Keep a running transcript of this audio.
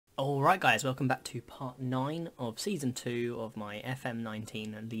Alright guys, welcome back to part 9 of Season 2 of my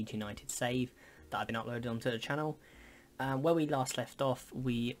FM19 and Leeds United save that I've been uploading onto the channel. Where we last left off,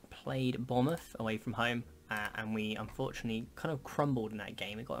 we played Bournemouth away from home and we unfortunately kind of crumbled in that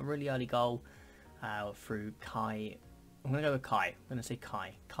game. We got a really early goal through Kai. I'm going to go with Kai. I'm going to say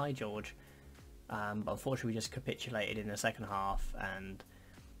Kai George. But unfortunately we just capitulated in the second half and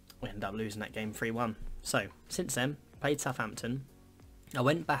we ended up losing that game 3-1. So, since then, played Southampton. I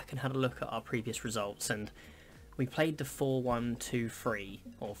went back and had a look at our previous results, and we played the 4-1-2-3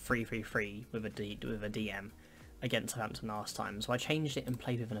 or 3-3-3 with a DM against Southampton last time. So I changed it and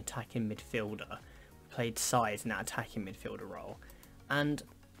played with an attacking midfielder. We played size in that attacking midfielder role, and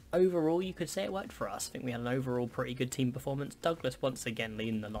overall you could say it worked for us. I think we had an overall pretty good team performance. Douglas once again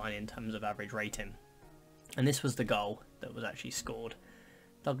leading the line in terms of average rating, and this was the goal that was actually scored.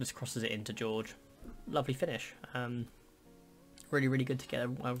 Douglas crosses it into George. Lovely finish. Really good to get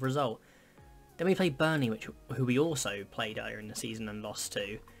a result. Then we played Burnley, who we also played earlier in the season and lost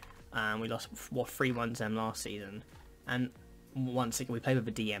to. We lost 3-1 to them last season, and once again we played with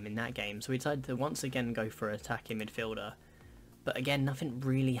a DM in that game. So we decided to once again go for an attacking midfielder, but again nothing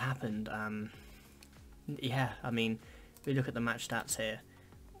really happened. Yeah, I mean, if we look at the match stats here,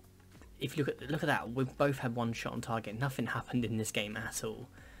 if you look at that, we've both had one shot on target. Nothing happened in this game at all.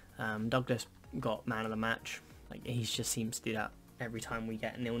 Douglas got man of the match. Like, he just seems to do that every time we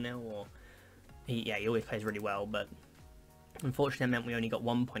get 0-0, or he always plays really well, but unfortunately that meant we only got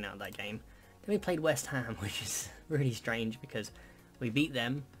 1 point out of that game. Then we played West Ham, which is really strange because we beat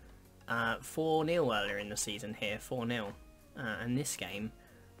them 4-0 earlier in the season here, 4-0. And this game,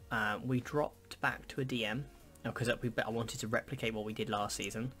 we dropped back to a DM, because I wanted to replicate what we did last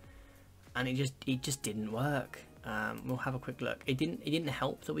season, and it just didn't work. We'll have a quick look. It didn't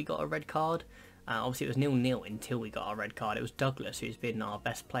help that we got a red card. Obviously it was 0-0 until we got our red card. It was Douglas who's been our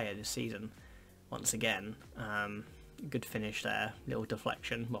best player this season once again. Good finish there, little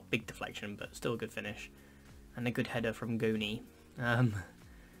deflection, well, big deflection, but still a good finish, and a good header from Goonie.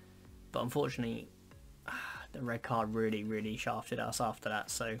 But unfortunately the red card really shafted us after that,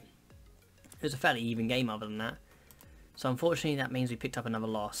 so it was a fairly even game other than that. So unfortunately that means we picked up another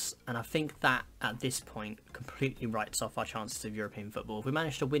loss, and I think that at this point completely writes off our chances of European football. If we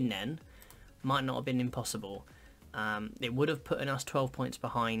managed to win then, might not have been impossible. It would have put us 12 points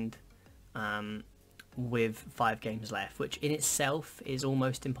behind with 5 games left, which in itself is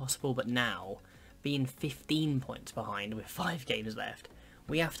almost impossible, but now, being 15 points behind with 5 games left,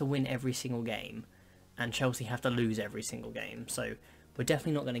 we have to win every single game, and Chelsea have to lose every single game, so we're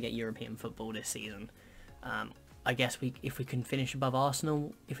definitely not going to get European football this season. I guess if we can finish above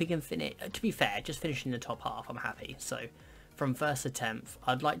Arsenal, if we can finish, to be fair, just finishing in the top half, I'm happy. So from 1st to 10th,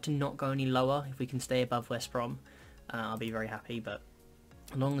 I'd like to not go any lower. If we can stay above West Brom, I'll be very happy, but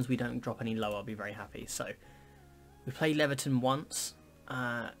as long as we don't drop any lower, I'll be very happy. So we played Everton once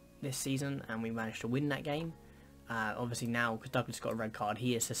this season, and we managed to win that game. Obviously now, because Douglas got a red card,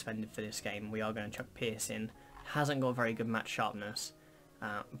 he is suspended for this game. We are going to chuck Pearce in. Hasn't got very good match sharpness.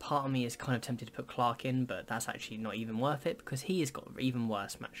 Part of me is kind of tempted to put Clark in, but that's actually not even worth it because he has got even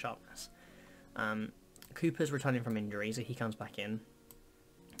worse match sharpness. Cooper's returning from injury, so he comes back in,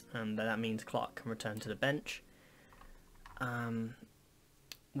 and that means Clark can return to the bench.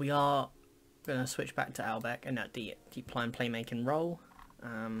 We are going to switch back to Albeck and that deep line playmaking role.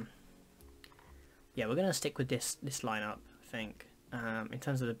 Yeah, we're going to stick with this lineup, I think. In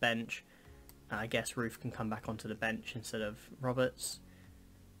terms of the bench, I guess Roof can come back onto the bench instead of Roberts.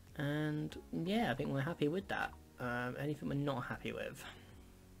 And yeah, I think we're happy with that. Anything we're not happy with?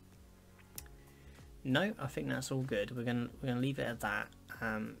 No, I think that's all good. We're gonna leave it at that.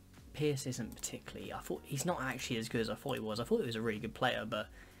 Pearce isn't particularly. I thought he's not actually as good as I thought he was. I thought he was a really good player, but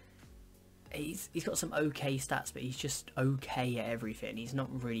he's got some okay stats, but he's just okay at everything. He's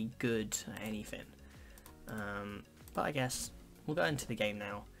not really good at anything. But I guess we'll go into the game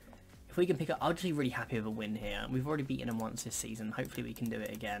now. If we can pick up, I'll just be really happy with a win here. We've already beaten them once this season. Hopefully we can do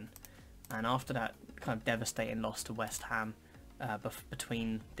it again. And after that kind of devastating loss to West Ham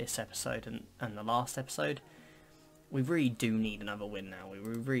between this episode and the last episode, we really do need another win now. We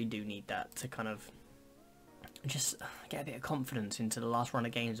really do need that to kind of just get a bit of confidence into the last run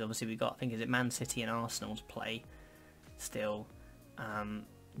of games. Obviously we got, I think, is it Man City and Arsenal to play still.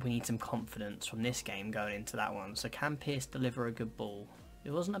 We need some confidence from this game going into that one. So can Pearce deliver a good ball? It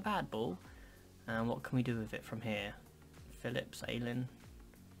wasn't a bad ball. What can we do with it from here? Phillips, Aylin.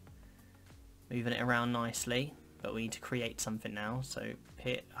 Moving it around nicely. But we need to create something now. So,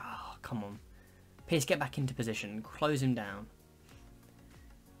 Pearce, oh, come on. Pearce, get back into position. Close him down.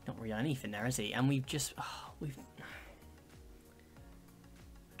 Not really anything there, is he? And we've just... we've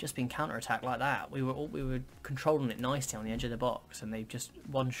just been counter-attacked like that. We were controlling it nicely on the edge of the box, and they've just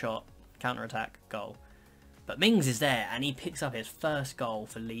one shot, counter-attack, goal. But Mings is there, and he picks up his first goal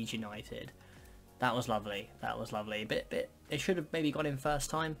for Leeds United. That was lovely. That was lovely. It should have maybe got in first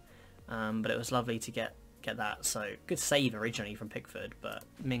time, but it was lovely to get that. So good save originally from Pickford, but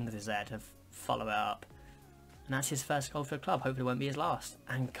Mings is there to follow it up, and that's his first goal for the club. Hopefully, it won't be his last.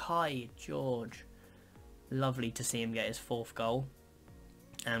 And Kai George, lovely to see him get his 4th goal.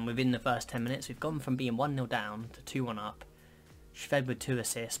 And within the first 10 minutes, we've gone from being 1-0 down to 2-1 up. Shved with 2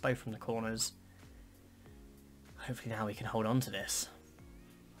 assists, both from the corners. Hopefully now we can hold on to this.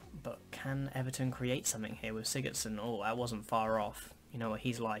 But can Everton create something here with Sigurdsson? Oh, that wasn't far off. You know what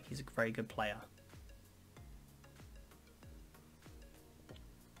he's like. He's a very good player.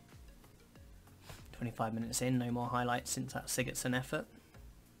 "25 minutes in, no more highlights since that Sigurdsson effort.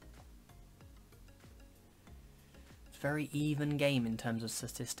 It's a very even game in terms of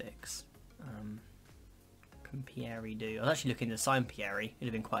statistics. Can Pieri do? I was actually looking to sign Pieri. He'd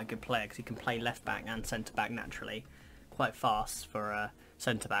have been quite a good player because he can play left back and centre back naturally. Quite fast for a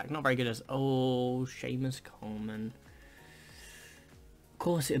centre back. Not very good as... Oh, Seamus Coleman. Of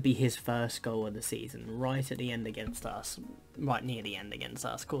course it would be his first goal of the season. Right at the end against us. Right near the end against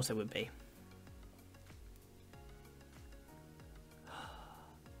us. Of course it would be.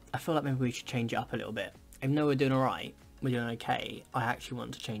 I feel like maybe we should change it up a little bit. Even though we're doing alright, we're doing okay, I actually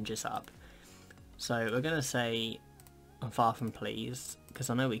want to change this up. So we're going to say I'm far from pleased, because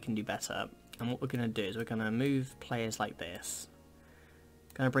I know we can do better. And what we're going to do is we're going to move players like this.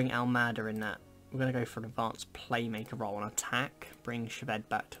 Going to bring Almada in that. We're going to go for an advanced playmaker role on attack. Bring Shved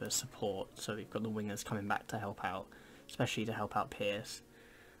back to a support, so we've got the wingers coming back to help out, especially to help out Pierce.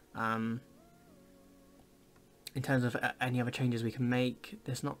 In terms of any other changes we can make,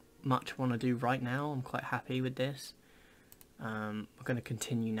 there's not much I want to do right now. I'm quite happy with this. We're going to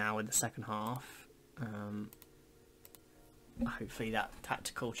continue now with the second half. Hopefully that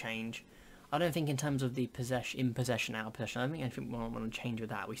tactical change. I don't think in terms of the in possession, out of possession, I don't think anything we want to change with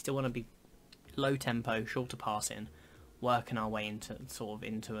that. We still want to be low tempo, shorter passing, working our way into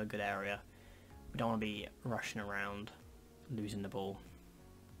into a good area. We don't want to be rushing around, losing the ball.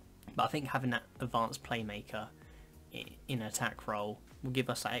 But I think having that advanced playmaker in attack role will give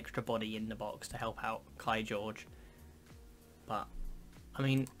us that extra body in the box to help out Kai George. But I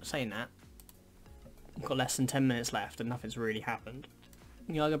mean, saying that, we've got less than 10 minutes left and nothing's really happened.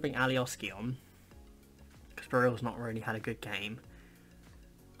 You know, I'm going to bring Alioski on, because Burrell's not really had a good game.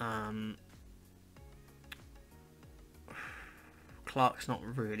 Clark's not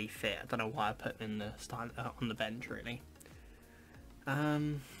really fit. I don't know why I put him in the on the bench, really. I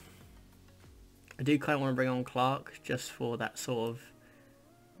do kind of want to bring on Clark, just for that sort of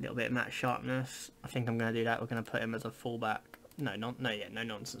little bit of match sharpness. I think I'm going to do that. We're going to put him as a fullback. No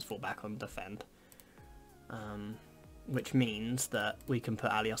nonsense fullback on defend. Which means that we can put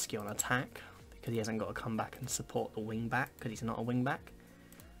Alioski on attack, because he hasn't got to come back and support the wing back, because he's not a wing back.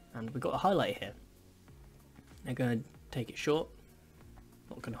 And we've got a highlight here. They're going to take it short.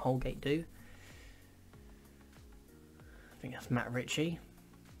 What can Holgate do? I think that's Matt Ritchie.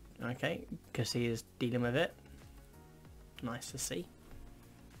 Okay, because he is dealing with it. Nice to see.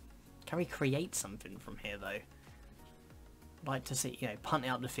 Can we create something from here though? I'd like to see, punt it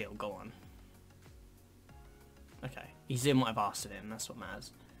out the field, go on. Okay, he's doing what I've asked of him, that's what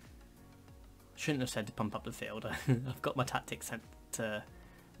matters. Shouldn't have said to pump up the field. I've got my tactics set to,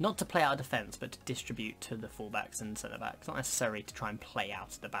 not to play out of defence, but to distribute to the fullbacks and centre-backs. Not necessarily to try and play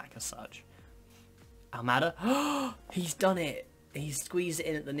out of the back as such. Almada, he's done it! He's squeezed it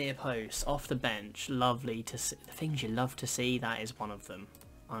in at the near post, off the bench. Lovely to see. The things you love to see, that is one of them.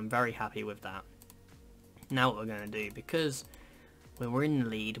 I'm very happy with that. Now what we're going to do, because when we're in the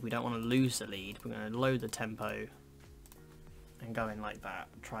lead, we don't want to lose the lead. We're going to load the tempo and go in like that.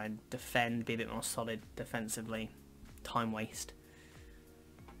 Try and defend, be a bit more solid defensively. Time waste.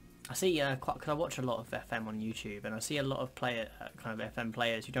 I see, because I watch a lot of FM on YouTube, and I see a lot of kind of FM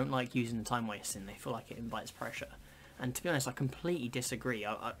players who don't like using the time wasting. They feel like it invites pressure. And to be honest, I completely disagree.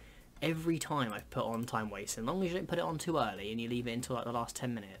 Every time I've put on time wasting, as long as you don't put it on too early and you leave it until like the last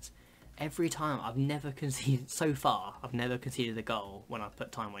 10 minutes, every time I've never conceded, so far, I've never conceded a goal when I've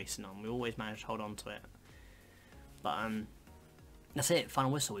put time wasting on. We always managed to hold on to it. But that's it,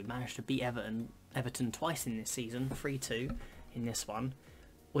 final whistle. We've managed to beat Everton twice in this season, 3-2 in this one.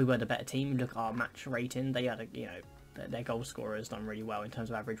 We were the better team. Look at our match rating. They had their goal scorers done really well in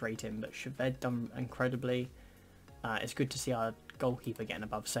terms of average rating, but Shved done incredibly. It's good to see our goalkeeper getting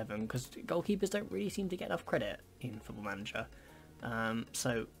above 7, because goalkeepers don't really seem to get enough credit in Football Manager.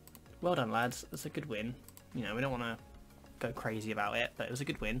 So, well done lads, that's a good win. We don't want to go crazy about it, but it was a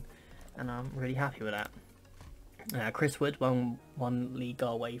good win, and I'm really happy with that. Chris Wood, one league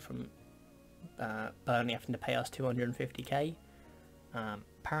goal away from Burnley having to pay us 250k.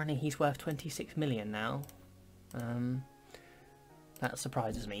 Apparently he's worth 26 million now. That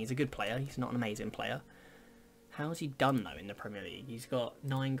surprises me. He's a good player. He's not an amazing player. How's he done though in the Premier League? He's got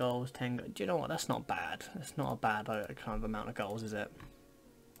 9 goals, 10 goals. Do you know what? That's not bad. That's not a bad kind of amount of goals, is it?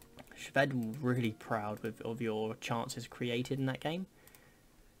 Shved, really proud of your chances created in that game.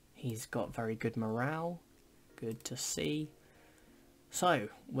 He's got very good morale. Good to see. So,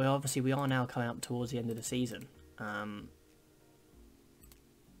 we are now coming up towards the end of the season.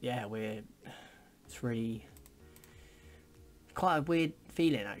 Yeah, it's really quite a weird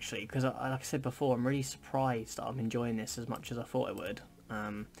feeling actually, because like I said before, I'm really surprised that I'm enjoying this as much as I thought I would.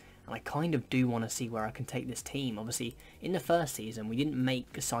 And I kind of do want to see where I can take this team. Obviously, in the first season, we didn't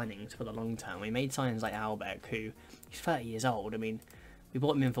make signings for the long term. We made signings like Albeck, who he's 30 years old. I mean, we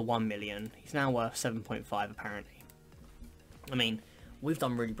bought him in for 1 million. He's now worth 7.5 apparently. I mean, we've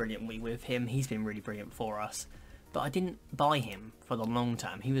done really brilliantly with him. He's been really brilliant for us. But I didn't buy him for the long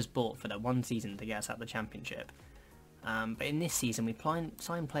term. He was bought for that one season to get us out of the Championship. But in this season, we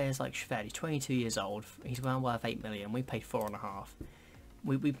signed players like Shved. He's 22 years old. He's well worth 8 million. We paid 4.5.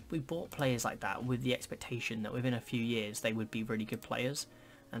 We bought players like that with the expectation that within a few years they would be really good players.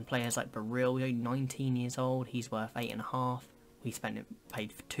 And players like Barillo, 19 years old, he's worth 8.5. We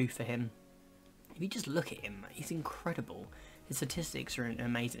paid 2 for him. If you just look at him, he's incredible. His statistics are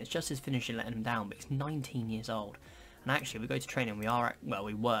amazing. It's just his finishing letting him down, but he's 19 years old. And actually, we go to training. We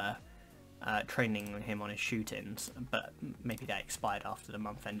were training him on his shootings, but maybe that expired after the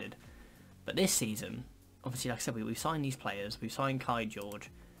month ended. But this season, obviously, like I said, we've signed these players. We've signed Kai George,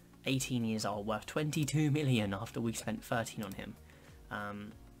 18 years old, worth 22 million after we spent 13 on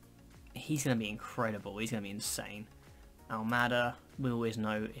him. He's going to be incredible. He's going to be insane. Almada, we always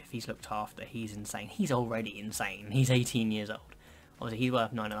know if he's looked after, he's insane. He's already insane. He's 18 years old. Obviously, he's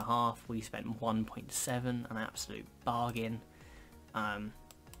worth 9.5. We spent 1.7, an absolute bargain. I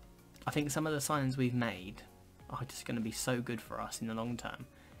think some of the signings we've made are just going to be so good for us in the long term.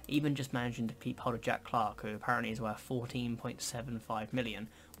 Even just managing to keep hold of Jack Clark, who apparently is worth 14.75 million.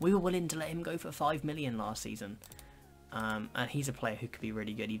 We were willing to let him go for 5 million last season. And he's a player who could be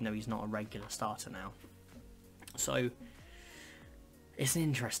really good, even though he's not a regular starter now. So, it's an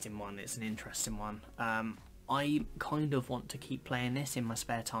interesting one. I kind of want to keep playing this in my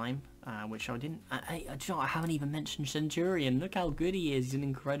spare time, which I didn't. I haven't even mentioned Centurion. Look how good he is. He's an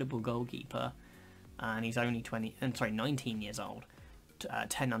incredible goalkeeper, and he's only 19 years old.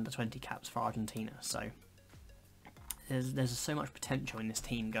 10 under 20 caps for Argentina. So there's so much potential in this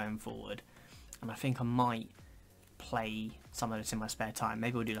team going forward, and I think I might play some of this in my spare time.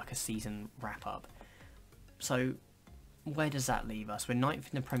 Maybe we'll do like a season wrap up. So where does that leave us? We're 9th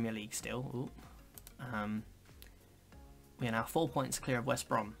in the Premier League still. We are now 4 points clear of West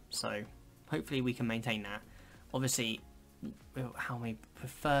Brom, so hopefully we can maintain that. Obviously, how many?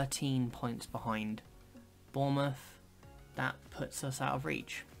 13 points behind Bournemouth. That puts us out of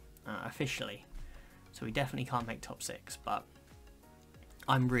reach officially, so we definitely can't make top 6. But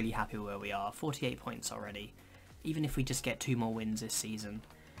I'm really happy where we are. 48 points already. Even if we just get 2 more wins this season,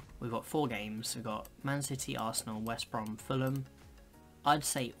 we've got 4 games. We've got Man City, Arsenal, West Brom, Fulham. I'd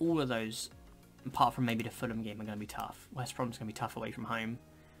say all of those, apart from maybe the Fulham game, are going to be tough. West Brom's going to be tough away from home.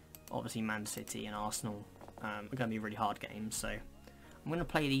 Obviously, Man City and Arsenal are going to be really hard games. So I'm going to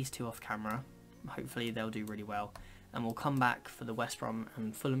play these 2 off camera. Hopefully they'll do really well. And we'll come back for the West Brom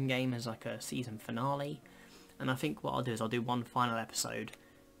and Fulham game as like a season finale. And I think what I'll do is I'll do one final episode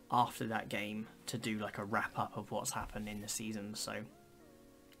after that game to do like a wrap up of what's happened in the season. So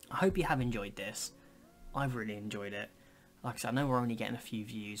I hope you have enjoyed this. I've really enjoyed it. Like I said, I know we're only getting a few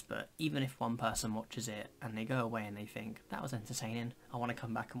views, but even if one person watches it and they go away and they think, that was entertaining, I want to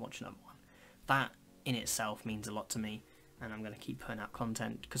come back and watch another one. That in itself means a lot to me, and I'm going to keep putting out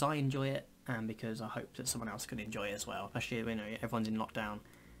content because I enjoy it and because I hope that someone else can enjoy it as well. Especially, you know, everyone's in lockdown,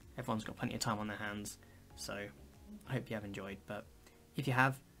 everyone's got plenty of time on their hands, so I hope you have enjoyed. But if you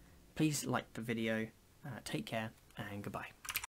have, please like the video, take care, and goodbye.